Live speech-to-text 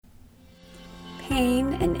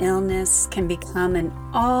pain and illness can become an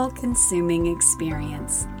all-consuming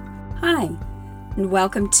experience. Hi, and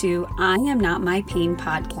welcome to I Am Not My Pain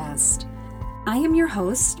podcast. I am your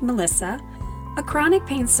host, Melissa, a chronic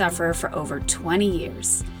pain sufferer for over 20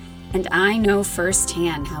 years, and I know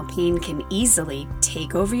firsthand how pain can easily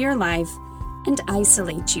take over your life and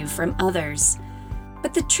isolate you from others.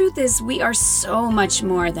 But the truth is, we are so much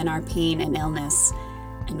more than our pain and illness,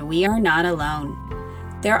 and we are not alone.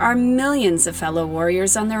 There are millions of fellow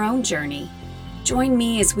warriors on their own journey. Join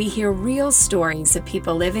me as we hear real stories of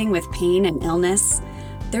people living with pain and illness,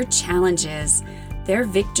 their challenges, their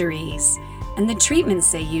victories, and the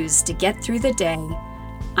treatments they use to get through the day.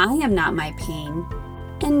 I am not my pain,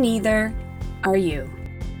 and neither are you.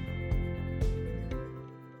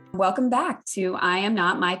 Welcome back to I Am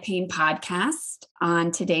Not My Pain podcast.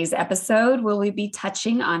 On today's episode, we'll be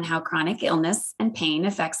touching on how chronic illness and pain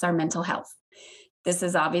affects our mental health. This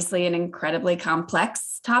is obviously an incredibly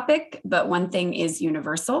complex topic, but one thing is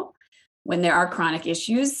universal. When there are chronic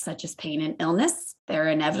issues such as pain and illness, there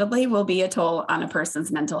inevitably will be a toll on a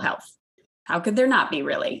person's mental health. How could there not be,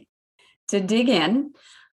 really? To dig in,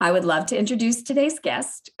 I would love to introduce today's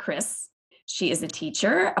guest, Chris. She is a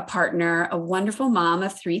teacher, a partner, a wonderful mom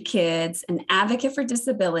of 3 kids, an advocate for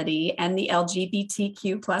disability and the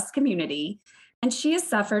LGBTQ plus community, and she has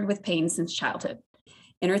suffered with pain since childhood.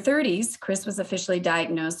 In her 30s, Chris was officially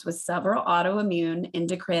diagnosed with several autoimmune,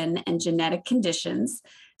 endocrine, and genetic conditions,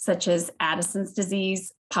 such as Addison's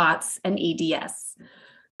disease, POTS, and EDS.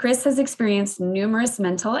 Chris has experienced numerous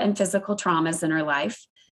mental and physical traumas in her life,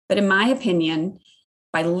 but in my opinion,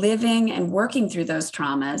 by living and working through those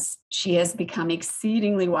traumas, she has become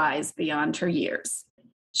exceedingly wise beyond her years.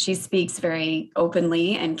 She speaks very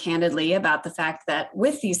openly and candidly about the fact that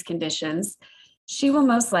with these conditions, she will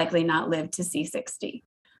most likely not live to see 60.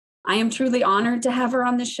 I am truly honored to have her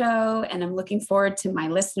on the show, and I'm looking forward to my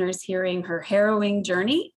listeners hearing her harrowing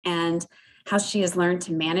journey and how she has learned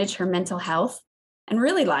to manage her mental health and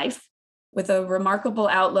really life with a remarkable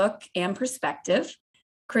outlook and perspective.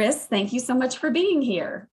 Chris, thank you so much for being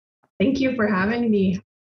here. Thank you for having me.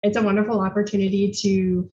 It's a wonderful opportunity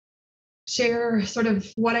to share sort of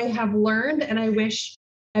what I have learned, and I wish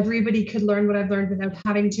everybody could learn what I've learned without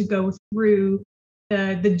having to go through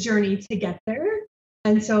the journey to get there.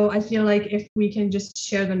 And so I feel like if we can just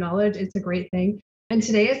share the knowledge, it's a great thing. And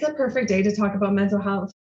today is the perfect day to talk about mental health.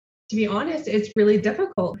 To be honest, it's really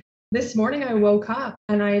difficult. This morning I woke up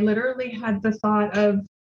and I literally had the thought of,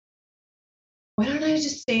 why don't I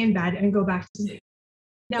just stay in bed and go back to sleep?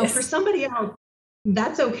 Now, For somebody else,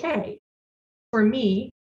 that's okay. For me,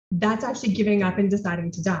 that's actually giving up and deciding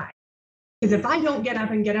to die. Because if I don't get up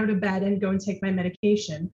and get out of bed and go and take my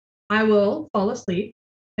medication, I will fall asleep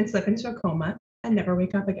and slip into a coma and never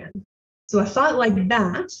wake up again. So a thought like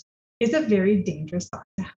that is a very dangerous thought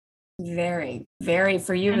to have. Very, very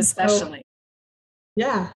for you especially.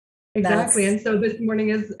 Yeah, exactly. And so this morning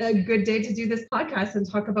is a good day to do this podcast and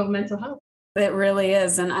talk about mental health. It really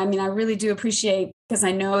is. And I mean, I really do appreciate, because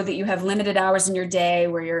I know that you have limited hours in your day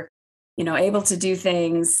where you're, able to do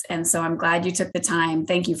things. And so I'm glad you took the time.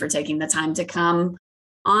 Thank you for taking the time to come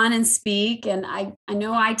on and speak. And I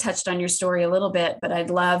know I touched on your story a little bit, but I'd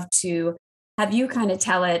love to have you kind of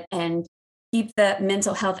tell it and keep the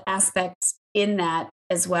mental health aspects in that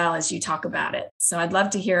as well as you talk about it. So I'd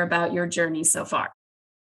love to hear about your journey so far.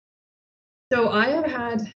 So I have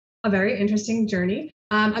had a very interesting journey.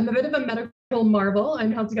 I'm a bit of a medical marvel.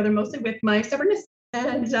 I'm held together mostly with my stubbornness.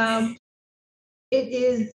 And it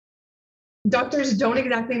is, doctors don't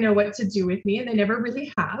exactly know what to do with me, and they never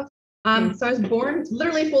really have. So I was born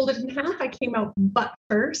literally folded in half. I came out butt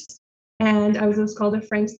first, and I was what's called a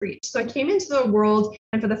Frank's breech. So I came into the world,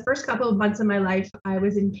 and for the first couple of months of my life, I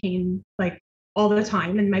was in pain like all the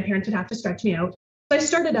time, and my parents would have to stretch me out. So I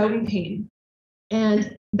started out in pain,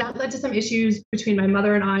 and that led to some issues between my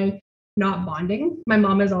mother and I not bonding. My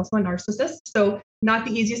mom is also a narcissist, so not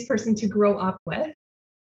the easiest person to grow up with.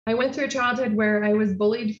 I went through a childhood where I was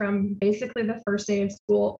bullied from basically the first day of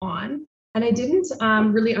school on, and I didn't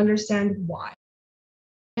really understand why.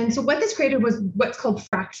 And so what this created was what's called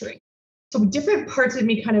fracturing. So different parts of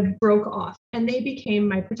me kind of broke off, and they became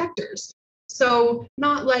my protectors. So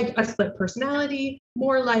not like a split personality,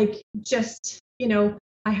 more like just,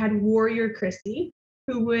 I had warrior Chrissy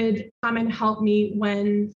who would come and help me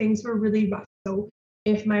when things were really rough. So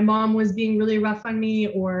if my mom was being really rough on me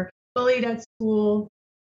or bullied at school,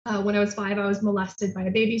 when I was 5, I was molested by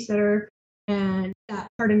a babysitter, and that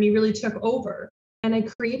part of me really took over. And I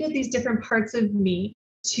created these different parts of me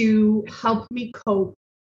to help me cope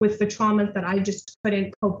with the traumas that I just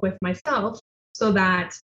couldn't cope with myself, so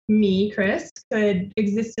that me, Chris, could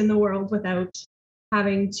exist in the world without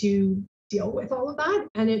having to deal with all of that.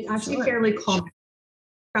 And it's actually Sure. fairly common.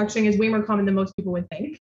 Fracturing is way more common than most people would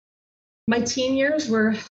think. My teen years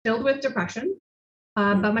were filled with depression,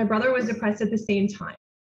 but my brother was depressed at the same time.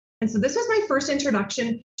 And so this was my first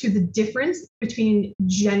introduction to the difference between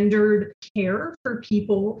gendered care for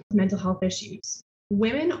people with mental health issues.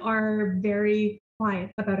 Women are very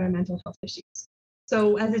quiet about our mental health issues.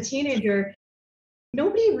 So as a teenager,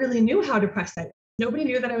 nobody really knew how depressed I was. Nobody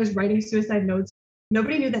knew that I was writing suicide notes.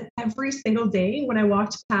 Nobody knew that every single day when I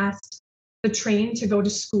walked past the train to go to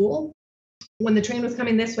school, when the train was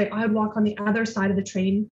coming this way, I would walk on the other side of the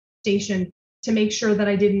train station to make sure that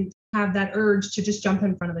I didn't have that urge to just jump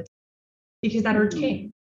in front of the train, because that urge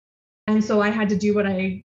came. And so I had to do what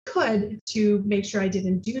I could to make sure I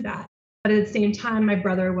didn't do that. But at the same time, my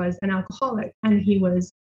brother was an alcoholic, and he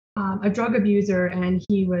was a drug abuser, and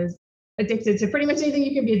he was addicted to pretty much anything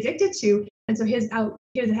you can be addicted to. And so he had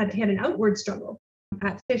an outward struggle.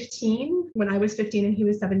 At 15, when I was 15 and he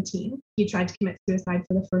was 17, he tried to commit suicide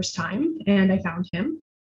for the first time, and I found him.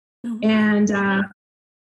 And so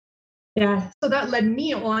that led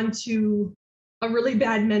me on to a really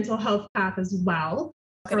bad mental health path as well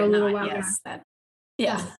for a little while.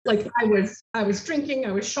 Like I was drinking,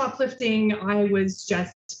 I was shoplifting, I was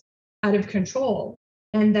just out of control.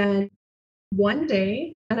 And then one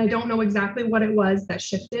day, and I don't know exactly what it was that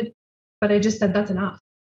shifted, but I just said, that's enough.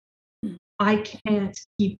 I can't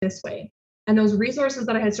keep this way. And those resources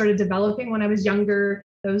that I had started developing when I was younger,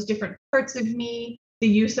 those different parts of me, the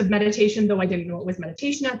use of meditation, though I didn't know it was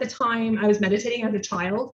meditation at the time, I was meditating as a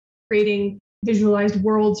child, creating visualized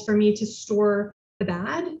worlds for me to store the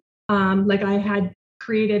bad. Like I had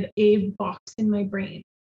created a box in my brain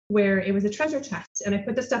where it was a treasure chest, and I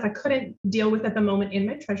put the stuff I couldn't deal with at the moment in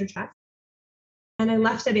my treasure chest, and I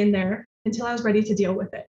left it in there until I was ready to deal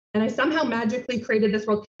with it. And I somehow magically created this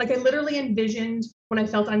world. Like I literally envisioned, when I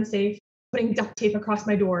felt unsafe, putting duct tape across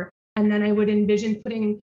my door, and then I would envision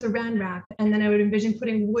putting saran wrap, and then I would envision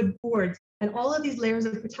putting wood boards, and all of these layers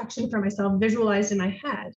of protection for myself visualized in my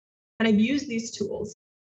head. And I've used these tools.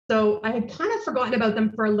 So I had kind of forgotten about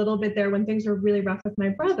them for a little bit there when things were really rough with my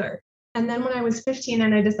brother. And then when I was 15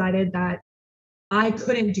 and I decided that I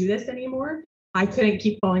couldn't do this anymore, I couldn't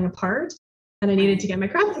keep falling apart, and I needed to get my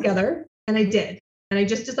crap together, and I did. And I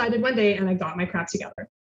just decided one day, and I got my crap together.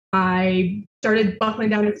 I started buckling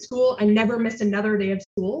down at school. I never missed another day of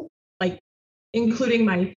school, like including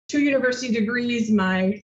my 2 university degrees,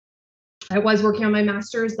 I was working on my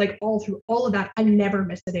master's, like all through all of that. I never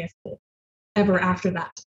missed a day of school ever after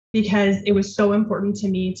that, because it was so important to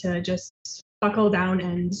me to just buckle down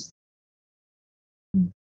and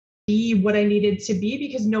be what I needed to be,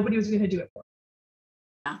 because nobody was going to do it for me.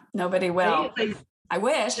 Yeah, nobody will. Right? Like, I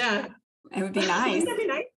wish. Yeah. It would be nice. Wouldn't that be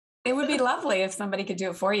nice? It would be lovely if somebody could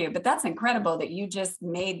do it for you, but that's incredible that you just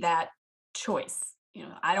made that choice. You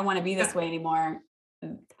know, I don't want to be this way anymore.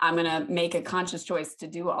 I'm going to make a conscious choice to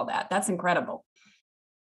do all that. That's incredible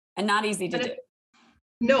and not easy to do.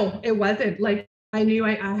 No, it wasn't. Like I knew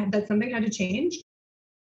I had that something had to change,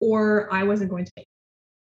 or I wasn't going to make it.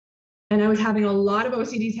 And I was having a lot of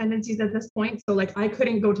OCD tendencies at this point. So like I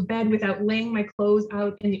couldn't go to bed without laying my clothes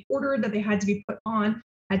out in the order that they had to be put on.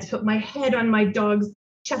 I had to put my head on my dog's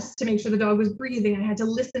chest to make sure the dog was breathing. I had to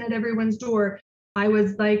listen at everyone's door. I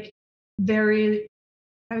was very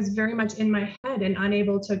much in my head and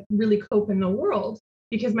unable to really cope in the world,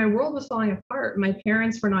 because my world was falling apart. My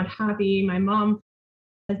parents were not happy. My mom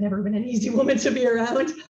has never been an easy woman to be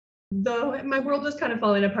around, though my world was kind of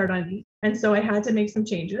falling apart on me. And so I had to make some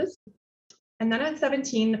changes. And then at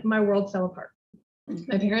 17, my world fell apart.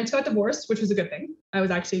 My parents got divorced, which was a good thing. I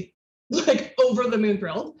was actually like over the moon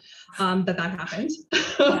thrilled that happened.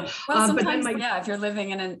 Yeah. Well, sometimes, if you're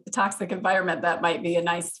living in a toxic environment, that might be a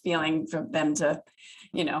nice feeling for them to,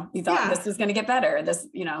 you thought this was going to get better. This,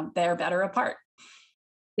 they're better apart.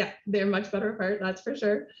 Yeah, they're much better apart. That's for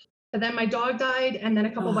sure. But then my dog died. And then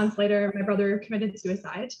a couple months later, my brother committed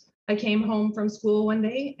suicide. I came home from school one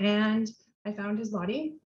day and I found his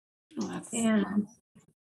body. And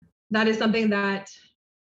that is something that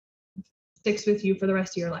sticks with you for the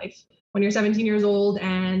rest of your life. When you're 17 years old,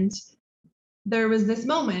 and there was this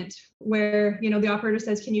moment where, the operator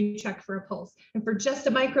says, can you check for a pulse? And for just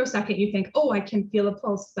a microsecond, you think, oh, I can feel a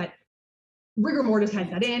pulse, but rigor mortis had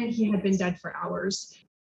set in. He had been dead for hours.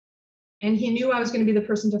 And he knew I was going to be the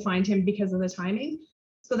person to find him because of the timing.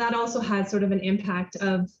 So that also had sort of an impact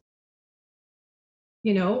of,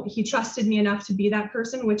 he trusted me enough to be that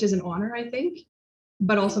person, which is an honor, I think,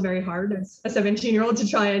 but also very hard as a 17-year-old to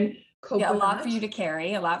try and cope with a lot that. for you to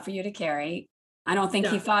carry. I don't think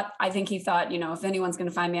he thought, if anyone's going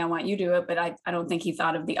to find me, I want you to do it. But I don't think he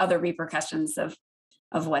thought of the other repercussions of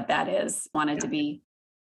of what that is. Wanted to be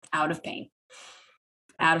out of pain,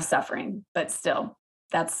 out of suffering, but still,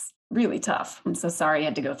 that's really tough. I'm so sorry you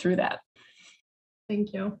had to go through that.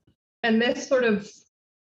 Thank you. And this sort of,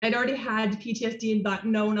 I'd already had PTSD, but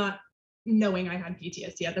not knowing I had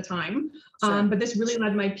PTSD at the time. Sure. But this really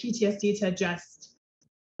led my PTSD to just,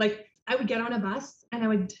 like, I would get on a bus and I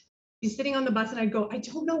would be sitting on the bus and I'd go, I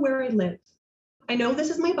don't know where I live. I know this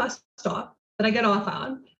is my bus stop that I get off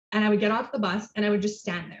on. And I would get off the bus and I would just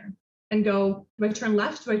stand there and go, do I turn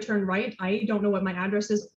left? Do I turn right? I don't know what my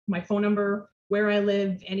address is, my phone number, where I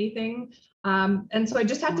live, anything. And so I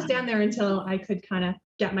just had to stand there until I could kind of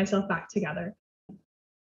get myself back together.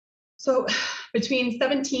 So between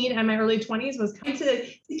 17 and my early 20s was kind of to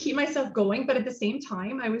keep myself going. But at the same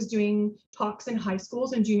time, I was doing talks in high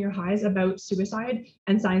schools and junior highs about suicide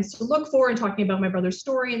and signs to look for and talking about my brother's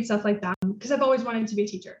story and stuff like that. Because I've always wanted to be a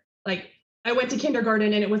teacher. Like, I went to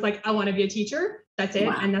kindergarten and it was like, I want to be a teacher. That's it.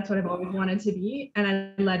 Wow. And that's what I've always wanted to be. And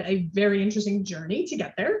I led a very interesting journey to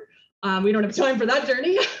get there. We don't have time for that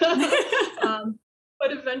journey.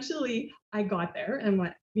 But eventually I got there and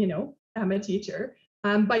went, I'm a teacher.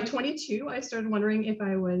 By 22, I started wondering if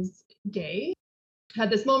I was gay. Had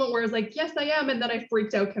this moment where I was like, yes, I am. And then I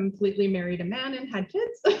freaked out, completely married a man and had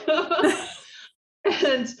kids.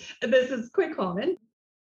 And this is quite common.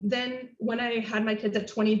 Then when I had my kids at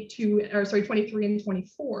 23 and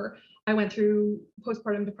 24, I went through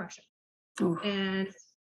postpartum depression. Ooh. And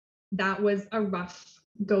that was a rough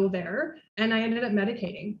go there. And I ended up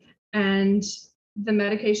medicating. And the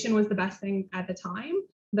medication was the best thing at the time,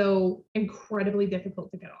 though incredibly difficult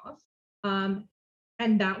to get off.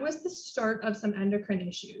 And that was the start of some endocrine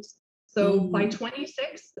issues. So by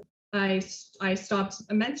 26, I stopped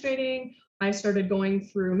menstruating. I started going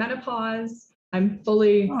through menopause. I'm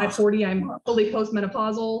fully at 40, I'm fully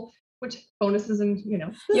postmenopausal, which bonuses and,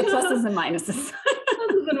 Yeah, pluses and minuses.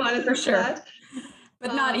 Pluses and minuses for sure. That.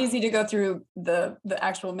 But not easy to go through the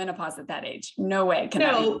actual menopause at that age. No way.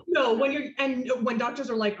 No. When doctors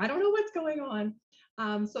are like, I don't know what's going on.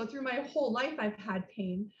 So through my whole life, I've had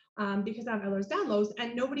pain because I have Ehlers-Danlos,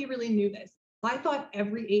 and nobody really knew this. I thought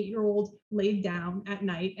every 8-year-old laid down at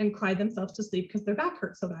night and cried themselves to sleep because their back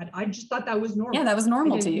hurt so bad. I just thought that was normal. Yeah, that was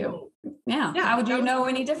normal to you. Yeah. How would you know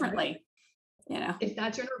any differently? Right? If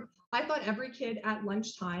that's your normal. I thought every kid at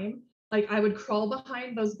lunchtime, like, I would crawl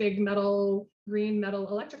behind those big green metal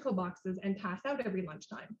electrical boxes and pass out every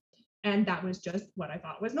lunchtime. And that was just what I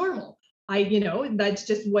thought was normal. That's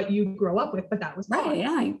just what you grow up with, but that was right.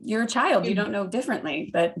 Yeah. You're a child. You don't know differently,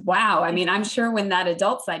 but wow. I mean, I'm sure when that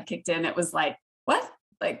adult side kicked in, it was like, what?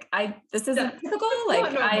 Like, this isn't typical.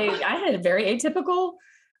 Like, I had a very atypical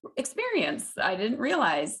experience. I didn't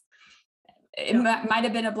realize. It might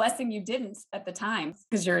have been a blessing you didn't at the time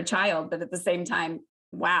because you're a child, but at the same time,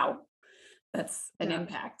 wow, that's an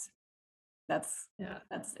impact. That's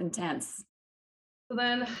intense. So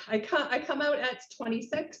then I come out at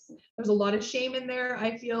 26. There's a lot of shame in there.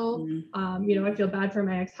 I feel, I feel bad for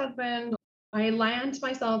my ex-husband. I land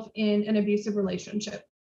myself in an abusive relationship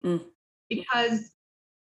because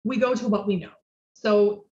we go to what we know.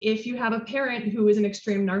 So if you have a parent who is an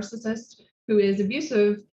extreme narcissist, who is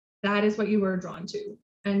abusive, that is what you are drawn to.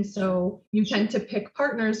 And so you tend to pick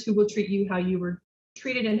partners who will treat you how you were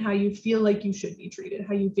treated and how you feel like you should be treated,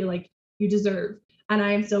 how you feel like you deserve. And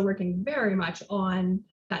I am still working very much on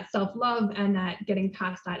that self-love and that getting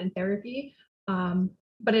past that in therapy.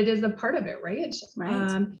 But it is a part of it, right?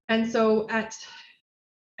 Right. And so at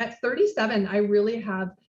 37, I really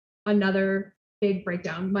have another big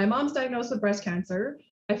breakdown. My mom's diagnosed with breast cancer.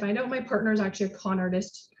 I find out my partner is actually a con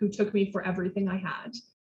artist who took me for everything I had.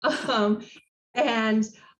 And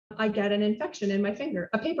I get an infection in my finger,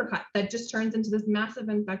 a paper cut that just turns into this massive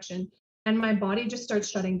infection, and my body just starts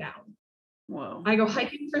shutting down. Whoa. I go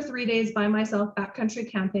hiking for 3 days by myself,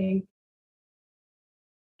 backcountry camping.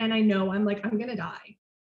 And I know I'm going to die.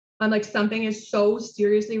 I'm like, something is so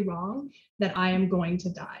seriously wrong that I am going to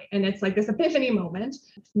die. And it's like this epiphany moment.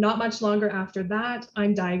 Not much longer after that,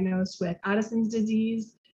 I'm diagnosed with Addison's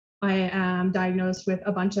disease. I am diagnosed with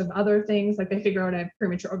a bunch of other things. Like, they figure out I have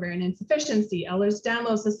premature ovarian insufficiency,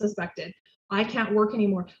 Ehlers-Danlos is suspected. I can't work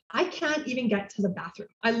anymore. I can't even get to the bathroom.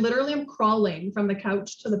 I literally am crawling from the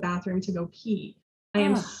couch to the bathroom to go pee. I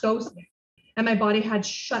am so sick. And my body had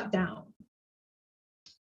shut down.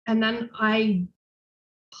 And then I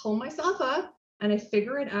pull myself up and I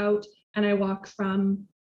figure it out. And I walk from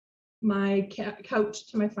my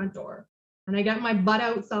couch to my front door. And I get my butt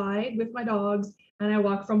outside with my dogs. And I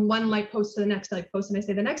walk from one light post to the next light post. And I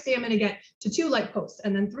say, the next day I'm going to get to 2 light posts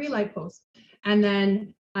and then 3 light posts. And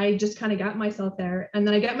then I just kind of got myself there. And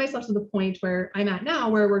then I get myself to the point where I'm at now,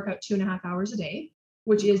 where I work out 2.5 hours a day.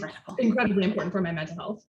 which is Incredible. incredibly important for my mental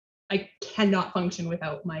health. I cannot function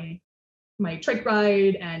without my trike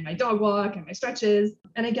ride and my dog walk and my stretches.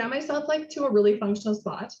 And I get myself like to a really functional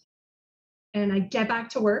spot and I get back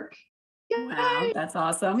to work. Wow, Yay! that's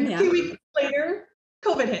awesome. And Yeah. 2 weeks later,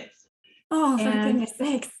 COVID hits. Oh, for And goodness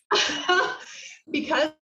sakes.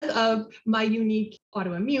 because of my unique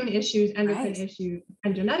autoimmune issues, endocrine Right. issues,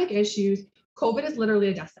 and genetic issues, COVID is literally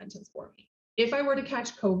a death sentence for me. If I were to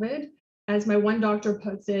catch COVID, as my one doctor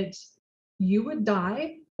puts it, you would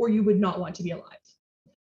die or you would not want to be alive.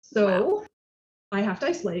 So Wow. I have to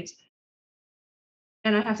isolate,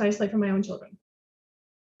 and I have to isolate from my own children.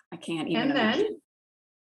 I can't even And then, imagine.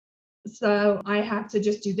 so I have to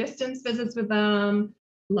just do distance visits with them,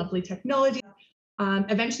 lovely technology.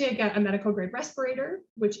 Eventually, I get a medical grade respirator,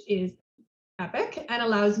 which is epic and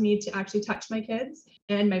allows me to actually touch my kids.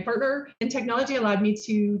 And my partner in technology allowed me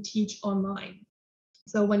to teach online.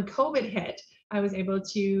 So when COVID hit, I was able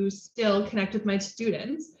to still connect with my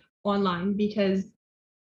students online because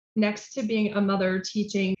next to being a mother,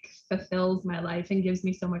 teaching fulfills my life and gives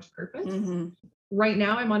me so much purpose. Mm-hmm. Right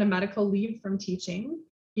now, I'm on a medical leave from teaching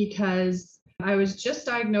because I was just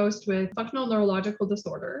diagnosed with functional neurological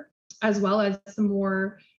disorder, as well as some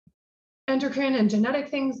more endocrine and genetic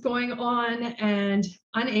things going on, and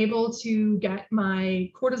unable to get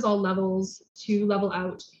my cortisol levels to level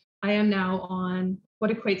out. I am now on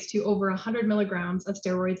what equates to over 100 milligrams of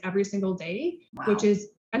steroids every single day, which Wow. is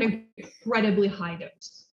an incredibly high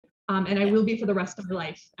dose. And I will be for the rest of my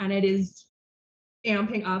life. And it is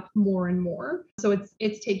amping up more and more. So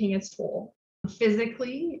it's taking its toll.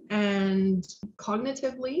 Physically and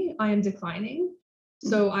cognitively, I am declining.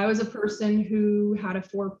 So I was a person who had a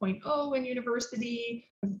 4.0 in university,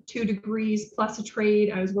 2 degrees plus a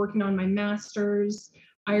trade. I was working on my master's.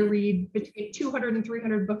 I read between 200 and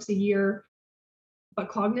 300 books a year. But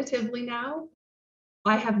cognitively now,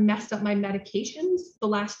 I have messed up my medications the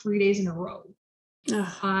last 3 days in a row. Ugh.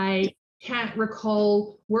 I can't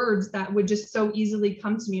recall words that would just so easily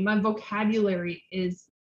come to me. My vocabulary is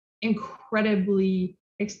incredibly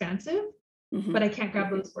expansive, Mhm. but I can't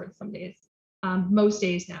grab those words some days, most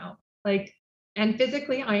days now. Like, and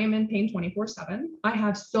physically, I am in pain 24/7. I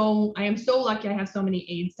am so lucky. I have so many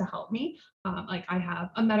aids to help me. Like I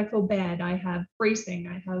have a medical bed, I have bracing,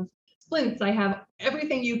 I have splints, I have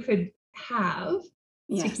everything you could have to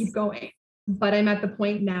Yes. keep going. But I'm at the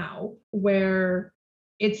point now where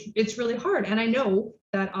it's really hard, and I know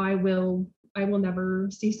that I will never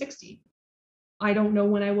see 60. I don't know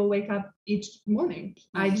when I will wake up each morning.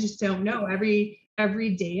 I Right. just don't know. Every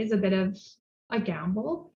day is a bit of a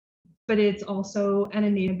gamble, but it's also an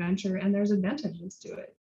amazing adventure, and there's advantages to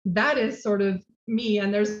it. That is sort of me,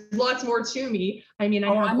 and there's lots more to me. I mean, I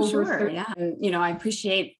Oh, have I'm over sure. 30. Yeah. And, I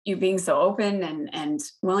appreciate you being so open and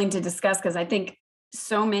willing to discuss because I think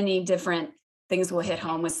so many different things will hit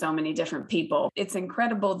home with so many different people. It's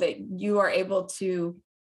incredible that you are able to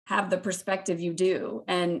have the perspective you do.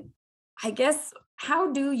 And I guess,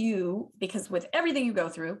 how do you, because with everything you go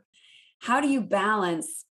through, how do you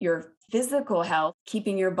balance your physical health,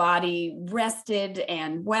 keeping your body rested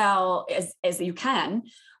and well as you can,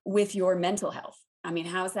 with your mental health? I mean,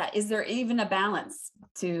 how's that? Is there even a balance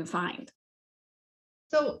to find?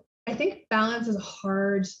 So I think balance is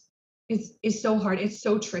hard. Is so hard. It's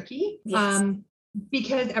so tricky. Yes.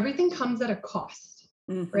 Because everything comes at a cost,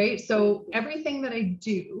 Mhm. right? So everything that I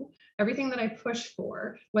do, everything that I push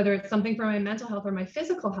for, whether it's something for my mental health or my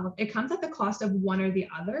physical health, it comes at the cost of one or the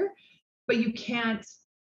other. But you can't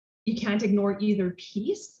ignore either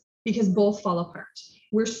piece because both fall apart.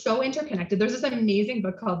 We're so interconnected. There's this amazing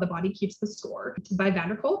book called The Body Keeps the Score by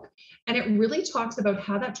Vanderkolk, and it really talks about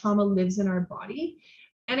how that trauma lives in our body.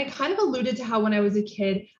 And it kind of alluded to how when I was a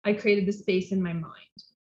kid, I created this space in my mind.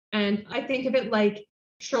 And I think of it like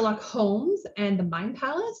Sherlock Holmes and the Mind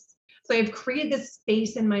Palace. So I've created this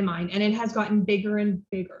space in my mind, and it has gotten bigger and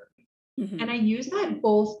bigger. And I Mhm. use that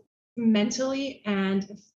both mentally and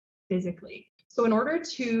physically. So, in order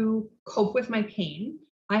to cope with my pain,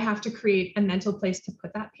 I have to create a mental place to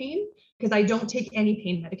put that pain because I don't take any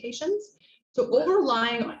pain medications. So,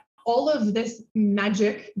 overlying all of this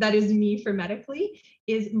magic that is me for medically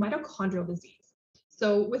is mitochondrial disease.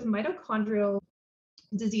 So, with mitochondrial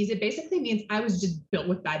disease, it basically means I was just built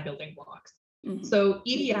with bad building blocks. Mhm. So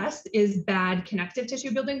EDS is bad connective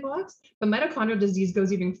tissue building blocks, but mitochondrial disease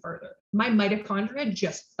goes even further. My mitochondria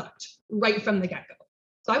just sucked right from the get-go.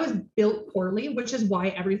 So I was built poorly, which is why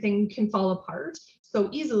everything can fall apart so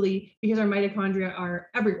easily because our mitochondria are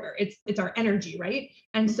everywhere. It's our energy, right?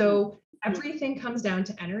 And Mhm. so everything comes down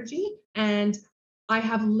to energy, and I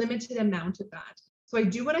have limited amount of that. So I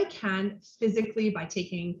do what I can physically by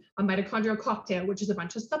taking a mitochondrial cocktail, which is a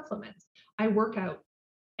bunch of supplements. I work out.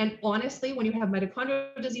 And honestly, when you have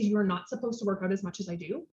mitochondrial disease, you are not supposed to work out as much as I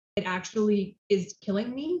do. It actually is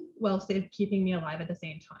killing me while still keeping me alive at the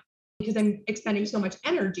same time because I'm expending so much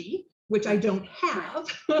energy, which I don't have.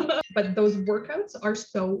 But those workouts are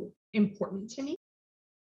so important to me.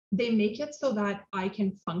 They make it so that I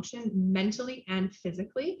can function mentally and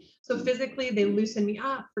physically. So physically, they loosen me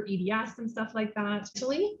up for EDS and stuff like that.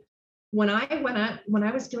 Mentally, when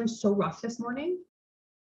I was feeling so rough this morning,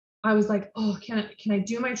 I was like, oh, can I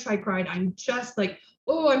do my trike ride? I'm just like,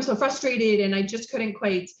 oh, I'm so frustrated, and I just couldn't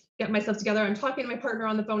quite get myself together. I'm talking to my partner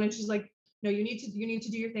on the phone, and she's like, no, you need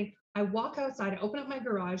to do your thing. I walk outside, I open up my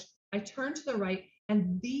garage, I turn to the right,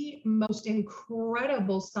 and the most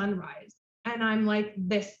incredible sunrise. And I'm like,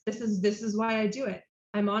 this is why I do it.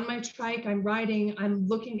 I'm on my trike, I'm riding, I'm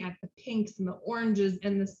looking at the pinks and the oranges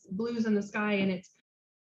and the blues in the sky, and it's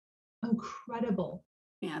incredible.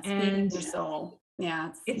 Yeah, it's feeding And your soul. Yeah,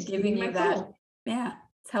 it's it's giving feeding you my that. soul. Yeah,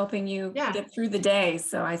 it's helping you Yeah. get through the day.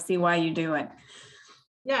 So I see why you do it.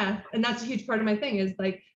 Yeah. And that's a huge part of my thing is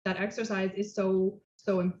like that exercise is so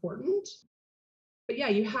important. But yeah,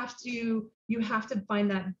 you have to find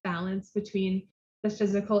that balance between the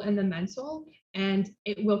physical and the mental, and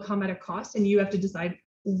it will come at a cost, and you have to decide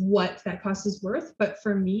what that cost is worth. But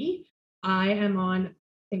for me, I am on, I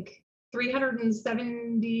think,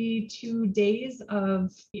 372 days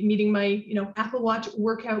of meeting my, Apple Watch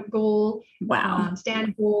workout goal, Wow.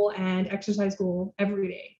 stand goal, and exercise goal every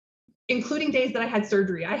day, including days that I had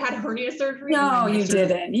surgery. I had hernia surgery. And No, my you surgery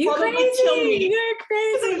didn't. You probably killed crazy. me. You're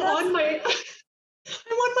crazy. I'm on my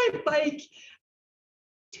I'm on my bike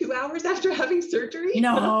 2 hours after having surgery.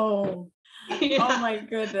 No. Oh Yeah. my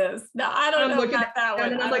goodness. No, I And don't I'm know looking about that down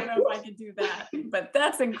one. and I'm I don't like, know if I could do that, but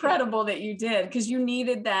that's incredible that you did because you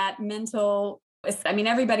needed that mental. I mean,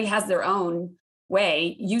 everybody has their own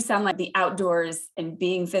way. You sound like the outdoors and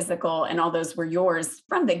being physical and all those were yours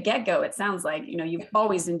from the get-go. It sounds like, you've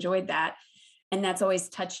always enjoyed that. And that's always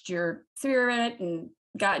touched your spirit and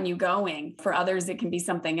gotten you going. For others, it can be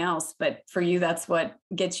something else, but for you, that's what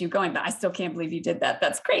gets you going. But I still can't believe you did that.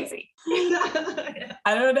 That's crazy. yeah.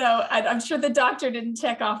 I don't know. I'm sure the doctor didn't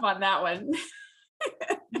check off on that one.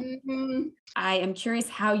 Mm-hmm. I am curious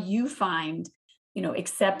how you find,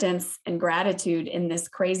 acceptance and gratitude in this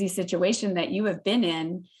crazy situation that you have been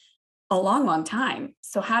in a long, long time.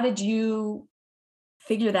 So how did you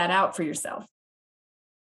figure that out for yourself?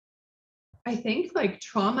 I think like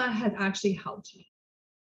trauma has actually helped me.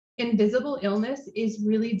 Invisible illness is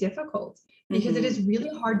really difficult because it Mhm. is really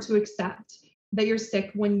hard to accept that you're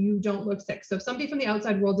sick when you don't look sick. So if somebody from the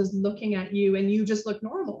outside world is looking at you and you just look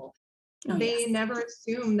normal, Oh, they yes. never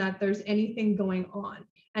assume that there's anything going on.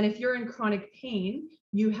 And if you're in chronic pain,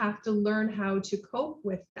 you have to learn how to cope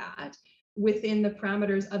with that within the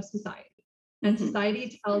parameters of society. And Mhm.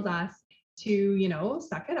 society tells us to,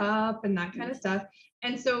 suck it up and that kind of stuff.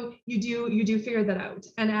 And so you do figure that out.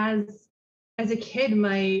 And as a kid,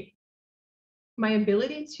 my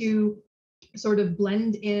ability to sort of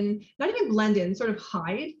blend in, not even blend in, sort of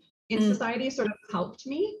hide in Mm. society sort of helped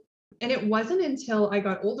me. And it wasn't until I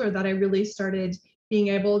got older that I really started being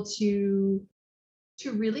able to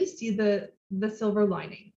really see the silver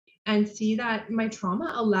lining and see that my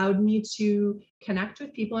trauma allowed me to connect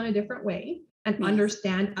with people in a different way and Yes.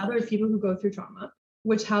 understand other people who go through trauma,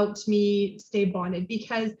 which helped me stay bonded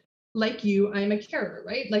because like you, I'm a carer,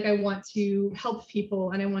 right? Like I want to help people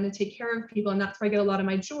and I want to take care of people. And that's where I get a lot of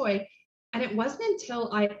my joy. And it wasn't until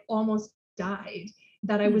I almost died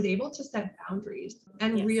that I Mm. was able to set boundaries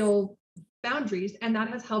and Yes. real boundaries. And that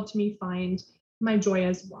has helped me find my joy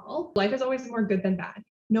as well. Life is always more good than bad,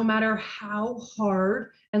 no matter how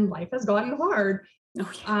hard, and life has gotten hard. Oh,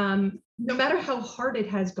 yeah. No matter how hard it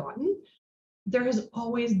has gotten, there has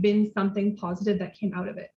always been something positive that came out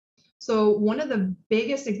of it. So one of the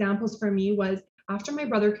biggest examples for me was after my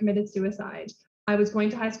brother committed suicide, I was going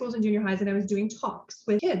to high schools and junior highs and I was doing talks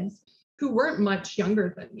with kids who weren't much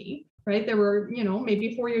younger than me, right? They were,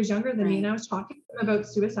 maybe 4 years younger than me. And I Right. was talking to them about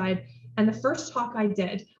suicide. And the first talk I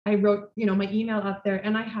did, I wrote, my email up there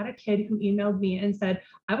and I had a kid who emailed me and said,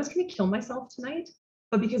 I was going to kill myself tonight,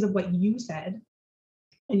 but because of what you said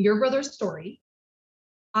and your brother's story,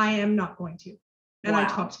 I am not going to. And I Wow.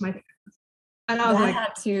 talked to my parents and I was That like,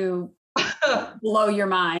 had to blow your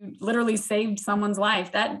mind. Literally saved someone's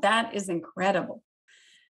life. That is incredible.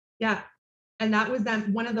 yeah. And that was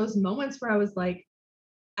then one of those moments where I was like,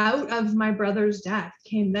 out of my brother's death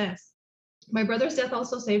came this. My brother's death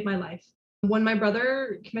also saved my life. When my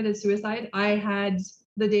brother committed suicide, I had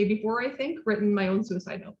the day before, I think, written my own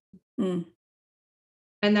suicide note. Mm.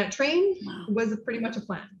 And that train Wow. was pretty much a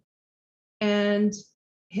plan. And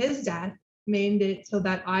his death made it so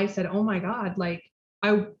that I said, oh my God, like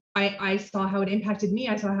I saw how it impacted me.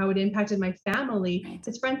 I saw how it impacted my family, Right.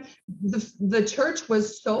 his friends. The church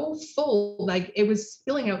was so full, like it was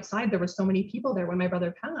spilling outside. There were so many people there when my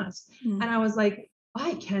brother passed. Mm. And I was like,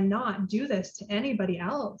 I cannot do this to anybody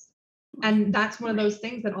else. And that's one of those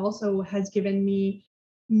things that also has given me,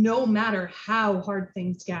 no matter how hard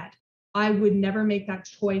things get, I would never make that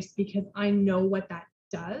choice because I know what that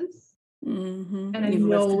does. Mm-hmm. And I You've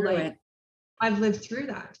lived know, through like, it. I've lived through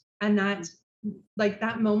that. And that, like,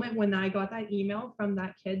 that moment when I got that email from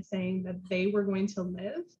that kid saying that they were going to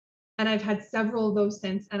live, and I've had several of those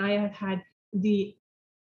since, and I have had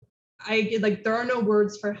like, there are no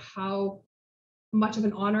words for how much of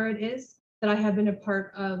an honor it is that I have been a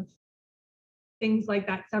part of things like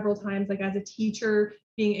that several times, like as a teacher,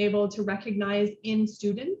 being able to recognize in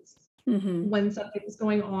students Mm-hmm. when something is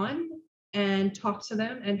going on and talk to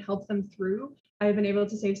them and help them through. I've been able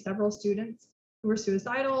to save several students who were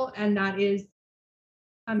suicidal, and that is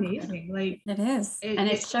amazing. Like It is. it, And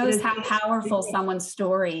it it, it shows is how powerful really someone's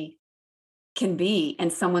story can be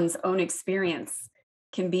and someone's own experience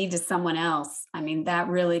can be to someone else. I mean, that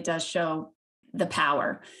really does show the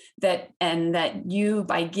power that you,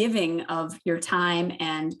 by giving of your time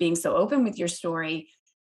and being so open with your story,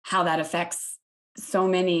 how that affects so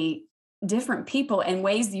many different people in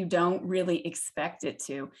ways you don't really expect it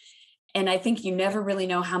to. And I think you never really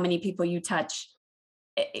know how many people you touch.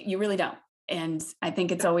 You really don't. And I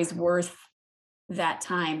think it's always worth that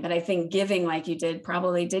time. But I think giving like you did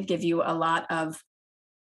probably did give you a lot of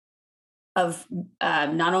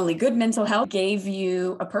not only good mental health, gave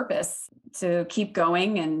you a purpose to keep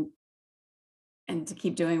going and to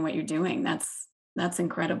keep doing what you're doing. That's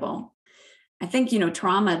incredible. I think,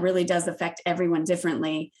 trauma really does affect everyone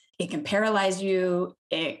differently. It can paralyze you,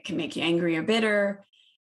 it can make you angry or bitter,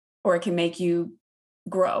 or it can make you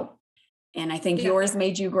grow. And I think yeah, yours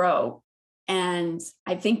made you grow. And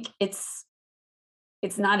I think it's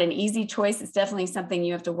not an easy choice. It's definitely something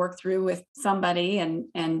you have to work through with somebody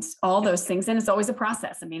and all those things. And it's always a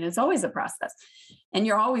process. I mean, it's always a process. And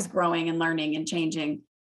you're always growing and learning and changing.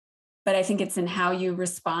 But I think it's in how you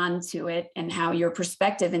respond to it and how your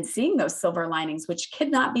perspective and seeing those silver linings, which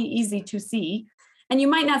could not be easy to see. And you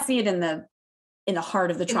might not see it in the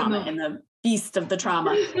heart of the in the trauma, in moment. the beast of the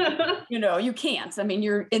trauma. You can't. I mean,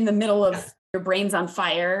 you're in the middle of your brain's on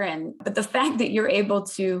fire. But the fact that you're able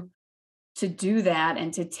to do that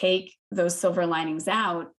and to take those silver linings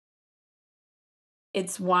out,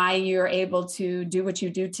 it's why you're able to do what you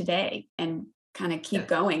do today and kind of keep Yeah.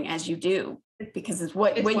 going as you do, because it's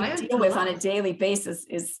what It's you why I'm deal still with on a alive. daily basis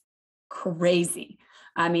is crazy.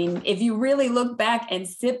 I mean, if you really look back and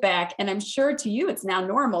sit back, and I'm sure to you it's now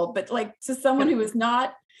normal, but like to someone who is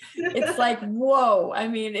not, it's like, whoa. I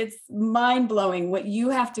mean, it's mind blowing what you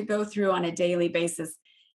have to go through on a daily basis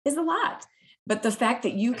is a lot. But the fact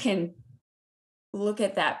that you can look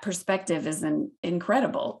at that perspective is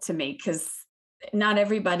incredible to me, because not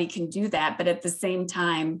everybody can do that, but at the same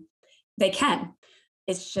time they can.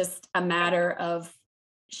 It's just a matter of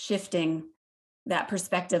shifting that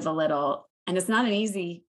perspective a little, and it's not an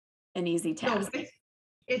easy No, task.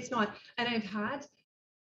 it's not. And I've had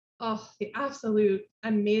the absolute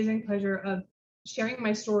amazing pleasure of sharing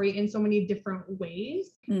my story in so many different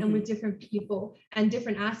ways and with Mhm. different people and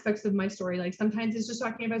different aspects of my story. Like sometimes it's just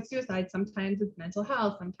talking about suicide, sometimes it's mental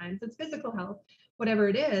health, sometimes it's physical health, whatever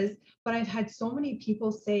it is. But I've had so many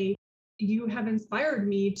people say, you have inspired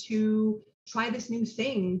me to try this new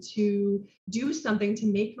thing, to do something to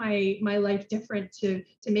make my life different, to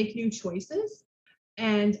make new choices.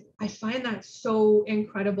 And I find that so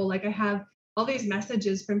incredible. Like I have all these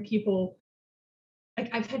messages from people, like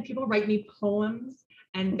I've had people write me poems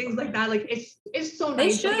and things like that. Like it's so They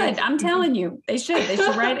nice. But again, should. I'm telling you, they should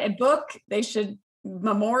write a book. They should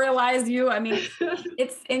memorialize you. I mean,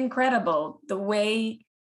 it's incredible the way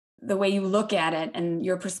you look at it and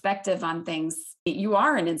your perspective on things. You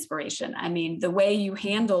are an inspiration. I mean, the way you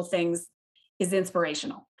handle things is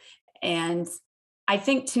inspirational. And I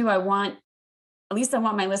think too, at least I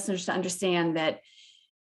want my listeners to understand that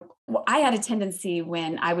I had a tendency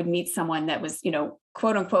when I would meet someone that was,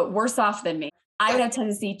 quote unquote, worse off than me. I would yeah, have a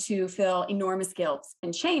tendency to feel enormous guilt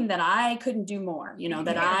and shame that I couldn't do more,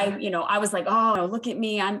 that yeah, I was like, oh, look at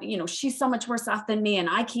me. I'm, she's so much worse off than me and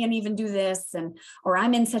I can't even do this. Or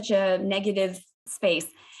I'm in such a negative space.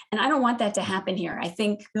 And I don't want that to happen here. I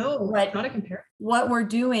think no, what, not a compare. what we're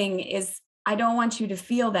doing is, I don't want you to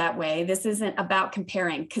feel that way. This isn't about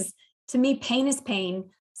comparing, because to me, pain is pain,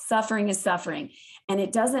 suffering is suffering. And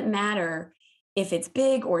it doesn't matter if it's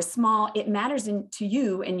big or small, it matters to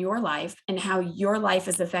you and your life and how your life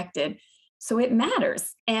is affected. So it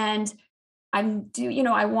matters. And I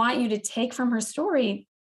want you to take from her story,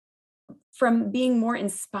 from being more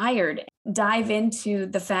inspired, dive into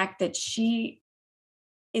the fact that she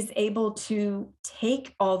is able to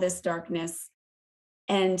take all this darkness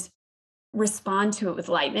and respond to it with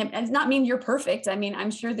light. And it's not mean you're perfect. I mean,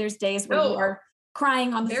 I'm sure there's days where you No, are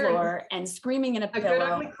crying on the there is floor and screaming in a a good pillow.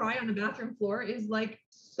 ugly cry on the bathroom floor is like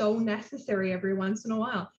so necessary every once in a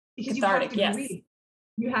while because you have Cathartic, to yes. grieve.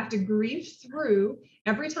 You have to grieve through.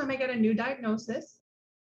 Every time I get a new diagnosis,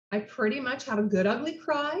 I pretty much have a good ugly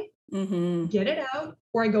cry, Mm-hmm. get it out,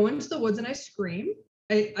 or I go into the woods and I scream.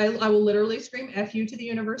 I will literally scream F you to the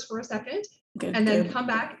universe for a second Good, and then good. come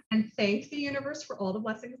back and thank the universe for all the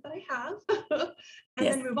blessings that I have and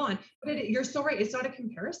Yes. then move on. But you're so right. It's not a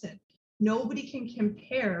comparison. Nobody can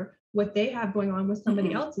compare what they have going on with somebody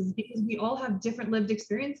Mm-mm. else's because we all have different lived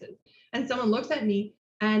experiences. And someone looks at me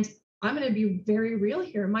and I'm going to be very real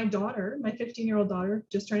here. My daughter, my 15-year-old daughter,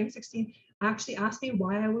 just turning 16, actually asked me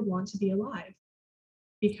why I would want to be alive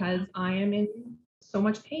because I am in so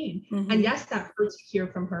much pain. Mm-hmm. And yes, that hurts to hear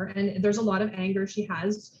from her. And there's a lot of anger she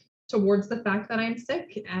has towards the fact that I'm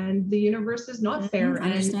sick and the universe is not fair. And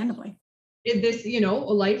Understandably.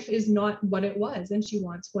 life is not what it was and she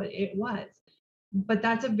wants what it was. But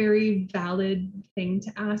that's a very valid thing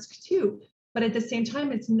to ask too. But at the same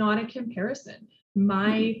time, it's not a comparison.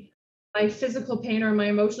 Mm-mm. My physical pain or my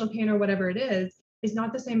emotional pain or whatever it is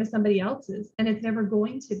not the same as somebody else's. And it's never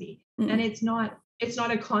going to be. And Mm-mm. it's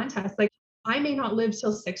not a contest. Like I may not live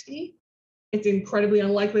till 60. It's incredibly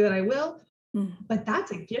unlikely that I will, Mm. but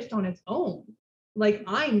that's a gift on its own. Like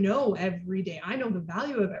I know every day, I know the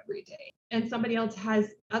value of every day. And somebody else has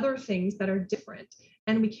other things that are different.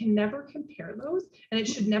 And we can never compare those. And it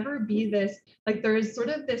should never be this, like there is sort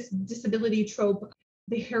of this disability trope,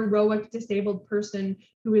 the heroic disabled person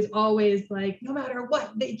who is always like, no matter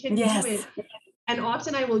what, they can do Yes. it. And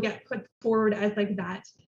often I will get put forward as like that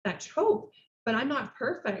trope, but I'm not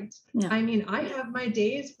perfect. No. I mean, I have my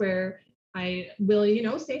days where I will,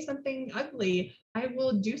 say something ugly. I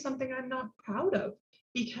will do something I'm not proud of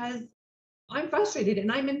because I'm frustrated and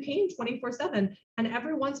I'm in pain 24/7. And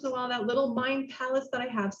every once in a while, that little mind palace that I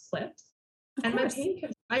have slips Of and my course. pain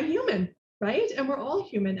comes. I'm human, right? And we're all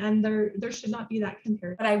human. And there should not be that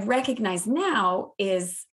comparison. What I recognize now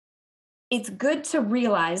is it's good to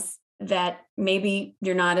realize that maybe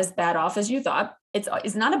you're not as bad off as you thought.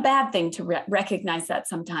 It's not a bad thing to recognize that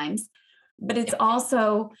sometimes, but it's Yeah.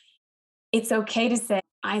 also, it's okay to say,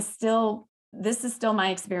 this is still my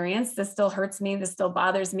experience. This still hurts me. This still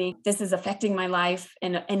bothers me. This is affecting my life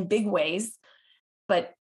in big ways.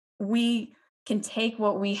 But we can take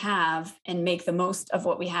what we have and make the most of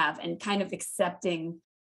what we have, and kind of accepting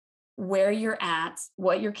where you're at,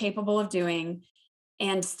 what you're capable of doing,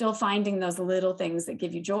 and still finding those little things that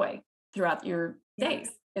give you joy throughout your Yeah.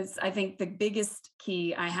 days is, I think, the biggest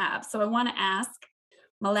key I have. So I want to ask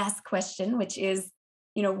my last question, which is,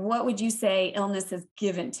 what would you say illness has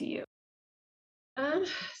given to you? Um,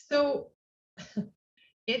 so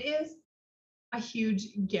it is a huge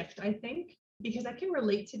gift, I think, because I can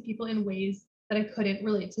relate to people in ways that I couldn't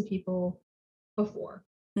relate to people before,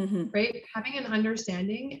 Mm-hmm. right? Having an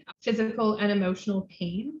understanding of physical and emotional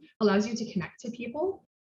pain allows you to connect to people.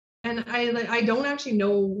 And I don't actually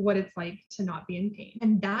know what it's like to not be in pain.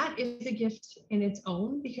 And that is a gift in its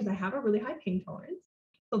own because I have a really high pain tolerance.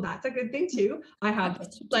 So that's a good thing too. I I have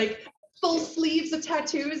bet you do. like full sleeves of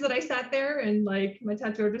tattoos that I sat there and like my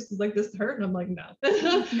tattoo artist is like, this hurt. And I'm like, no.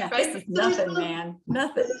 No, this Right. is So nothing, man. this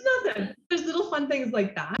Nothing. is nothing. There's little fun things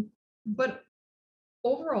like that. But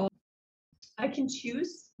overall, I can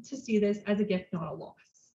choose to see this as a gift, not a loss.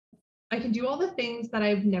 I can do all the things that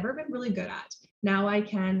I've never been really good at. Now I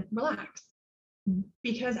can relax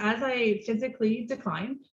because as I physically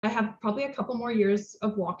decline, I have probably a couple more years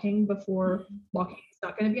of walking before walking is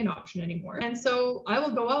not going to be an option anymore. And so I will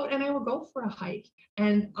go out and I will go for a hike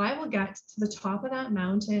and I will get to the top of that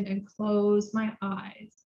mountain and close my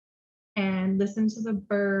eyes and listen to the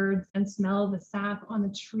birds and smell the sap on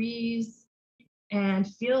the trees and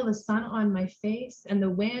feel the sun on my face and the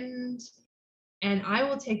wind. And I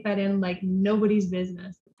will take that in like nobody's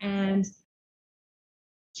business and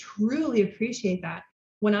truly appreciate that.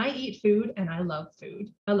 When I eat food, and I love food,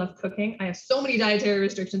 I love cooking. I have so many dietary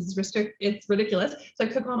restrictions. It's ridiculous. So I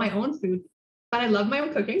cook all my own food, but I love my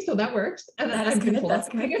own cooking, so that works. And That is I'm good. beautiful. That's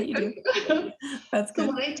good that you do. That's So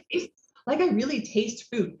good. when I taste, like I really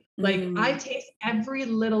taste food. Like I taste every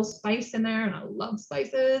little spice in there, and I love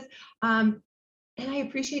spices. And I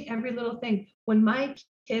appreciate every little thing. When my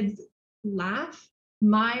kids laugh,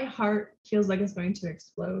 my heart feels like it's going to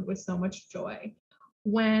explode with so much joy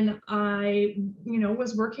when I,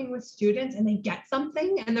 was working with students and they get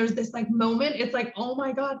something and there's this like moment, it's like, oh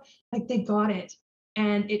my God, like they got it.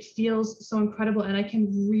 And it feels so incredible. And I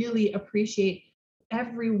can really appreciate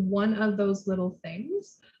every one of those little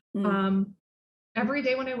things. Every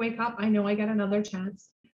day when I wake up, I know I get another chance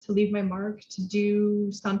to leave my mark, to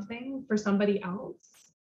do something for somebody else.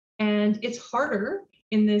 And it's harder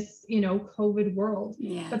in this, COVID world.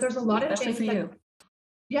 Yes. But there's a lot of especially things for you.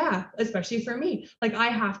 Yeah, especially for me. Like I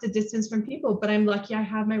have to distance from people, but I'm lucky I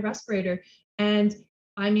have my respirator. And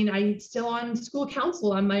I mean, I'm still on school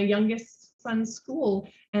council on my youngest son's school,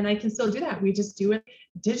 and I can still do that. We just do it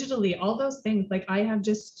digitally, all those things. Like I have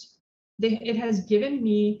it has given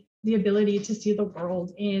me the ability to see the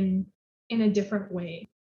world in a different way.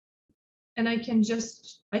 And I can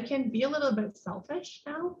be a little bit selfish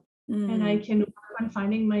now, and I can work on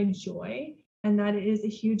finding my joy. And that is a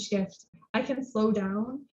huge gift. I can slow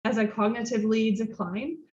down as I cognitively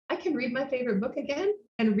decline. I can read my favorite book again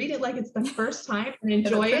and read it like it's the first time and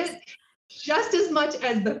enjoy it just as much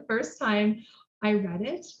as the first time I read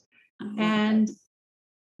it. And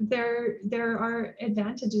there are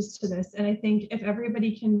advantages to this. And I think if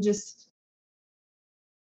everybody can just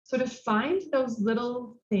sort of find those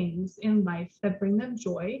little things in life that bring them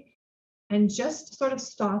joy and just sort of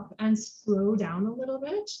stop and slow down a little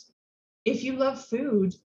bit. If you love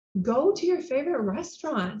food, go to your favorite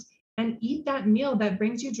restaurant and eat that meal that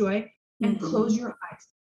brings you joy and close your eyes.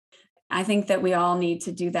 I think that we all need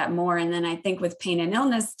to do that more. And then I think with pain and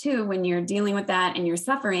illness too, when you're dealing with that and you're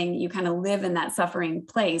suffering, you kind of live in that suffering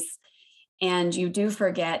place. And you do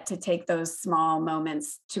forget to take those small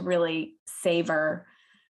moments to really savor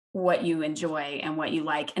what you enjoy and what you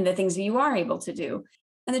like and the things that you are able to do.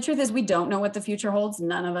 And the truth is, we don't know what the future holds,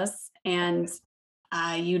 none of us. And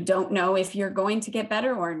you don't know if you're going to get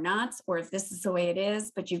better or not, or if this is the way it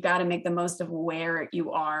is, but you've got to make the most of where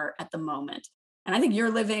you are at the moment. And I think you're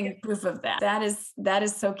living proof of that. That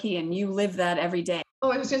is so key. And you live that every day.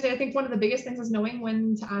 Oh, I was going to say, I think one of the biggest things is knowing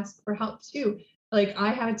when to ask for help too. Like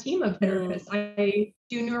I have a team of therapists. I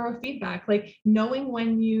do neurofeedback. Like knowing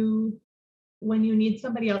when you need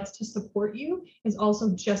somebody else to support you is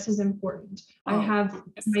also just as important. I have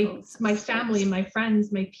my family, my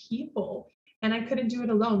friends, my people, and I couldn't do it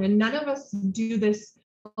alone. And none of us do this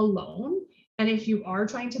alone. And if you are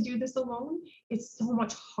trying to do this alone, it's so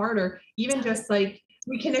much harder. Even just like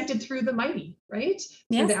we connected through the Mighty, right?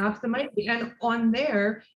 Through the app, the Mighty. And on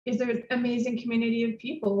there is an amazing community of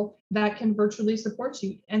people that can virtually support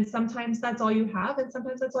you. And sometimes that's all you have, and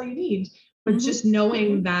sometimes that's all you need. But just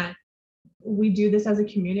knowing that we do this as a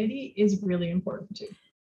community is really important too.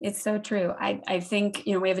 It's so true. I think,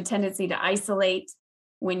 we have a tendency to isolate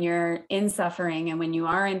when you're in suffering and when you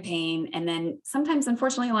are in pain. And then sometimes,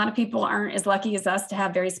 unfortunately, a lot of people aren't as lucky as us to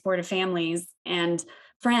have very supportive families and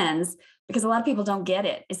friends, because a lot of people don't get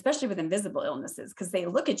it, especially with invisible illnesses, because they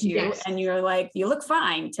look at you and you're like, you look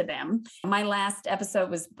fine to them. My last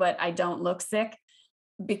episode was, but I don't look sick.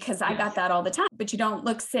 Because I got that all the time, but you don't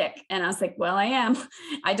look sick. And I was like, well, I am.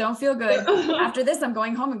 I don't feel good. After this, I'm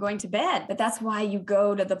going home and going to bed. But that's why you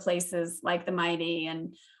go to the places like the Mighty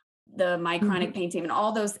and the My Chronic Pain Team and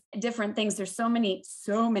all those different things. There's so many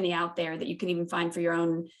out there that you can even find for your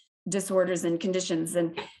own disorders and conditions,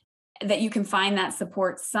 and that you can find that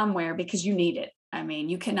support somewhere because you need it. I mean,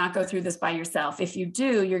 you cannot go through this by yourself. If you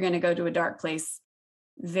do, you're going to go to a dark place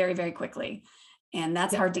very, very quickly. And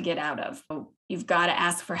that's hard to get out of. So you've got to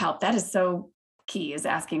ask for help. That is so key, is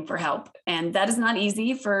asking for help. And that is not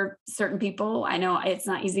easy for certain people. I know it's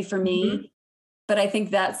not easy for me, but I think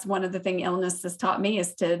that's one of the things illness has taught me,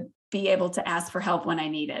 is to be able to ask for help when I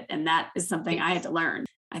need it. And that is something I had to learn.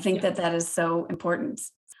 I think that is so important.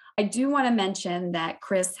 I do want to mention that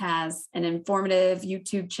Chris has an informative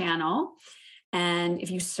YouTube channel. And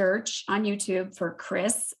if you search on YouTube for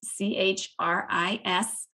Chris, Chris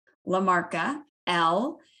LaMarca,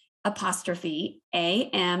 L''AMARCA.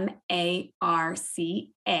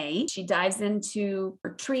 She dives into her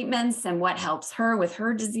treatments and what helps her with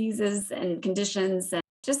her diseases and conditions, and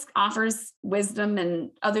just offers wisdom and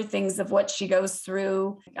other things of what she goes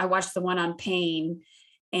through. I watched the one on pain,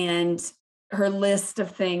 and her list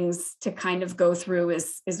of things to kind of go through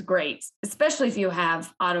is great, especially if you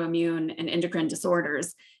have autoimmune and endocrine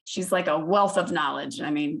disorders. She's like a wealth of knowledge. I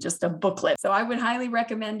mean, just a booklet. So I would highly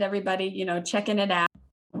recommend everybody, checking it out.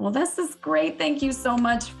 Well, this is great. Thank you so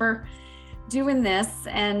much for doing this.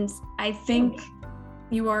 And I think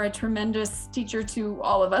you are a tremendous teacher to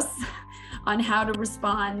all of us on how to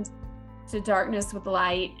respond to darkness with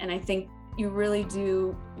light. And I think, you really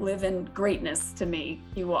do live in greatness to me.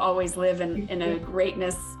 You will always live in a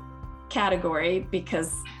greatness category,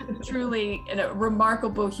 because truly a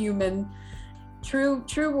remarkable human, true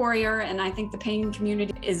warrior. And I think the pain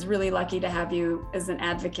community is really lucky to have you as an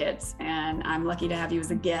advocate, and I'm lucky to have you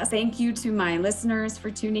as a guest. Thank you to my listeners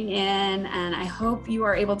for tuning in, and I hope you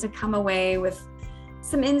are able to come away with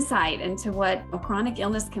some insight into what a chronic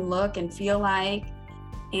illness can look and feel like,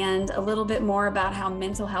 and a little bit more about how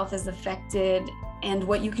mental health is affected and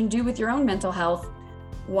what you can do with your own mental health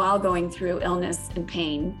while going through illness and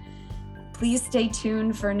pain. Please stay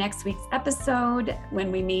tuned for next week's episode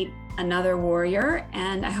when we meet another warrior,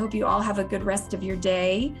 and I hope you all have a good rest of your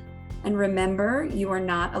day. And remember, you are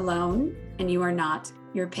not alone, and you are not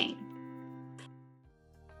your pain.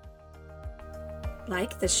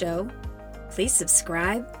 Like the show? Please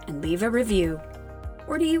subscribe and leave a review.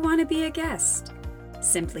 Or do you want to be a guest?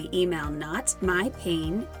 Simply email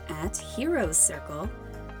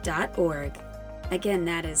notmypain@heroescircle.org. Again,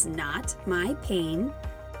 that is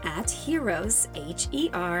notmypain@heroes,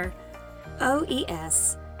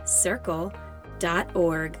 HEROES,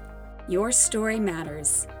 circle.org. Your story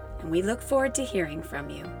matters, and we look forward to hearing from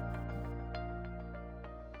you.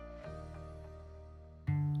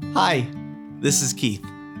 Hi, this is Keith.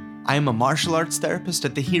 I am a martial arts therapist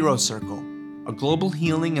at the Hero Circle, a global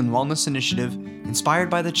healing and wellness initiative inspired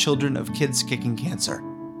by the children of kids kicking cancer.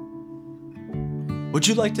 Would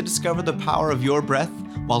you like to discover the power of your breath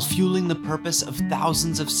while fueling the purpose of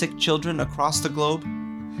thousands of sick children across the globe?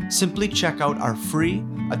 Simply check out our free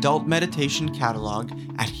adult meditation catalog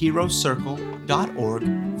at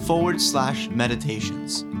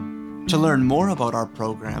heroescircle.org/meditations. To learn more about our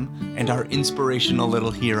program and our inspirational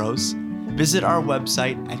little heroes, visit our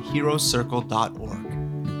website at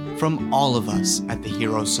heroescircle.org. From all of us at the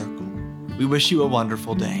Hero Circle, we wish you a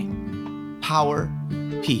wonderful day. Power,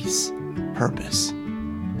 peace, purpose.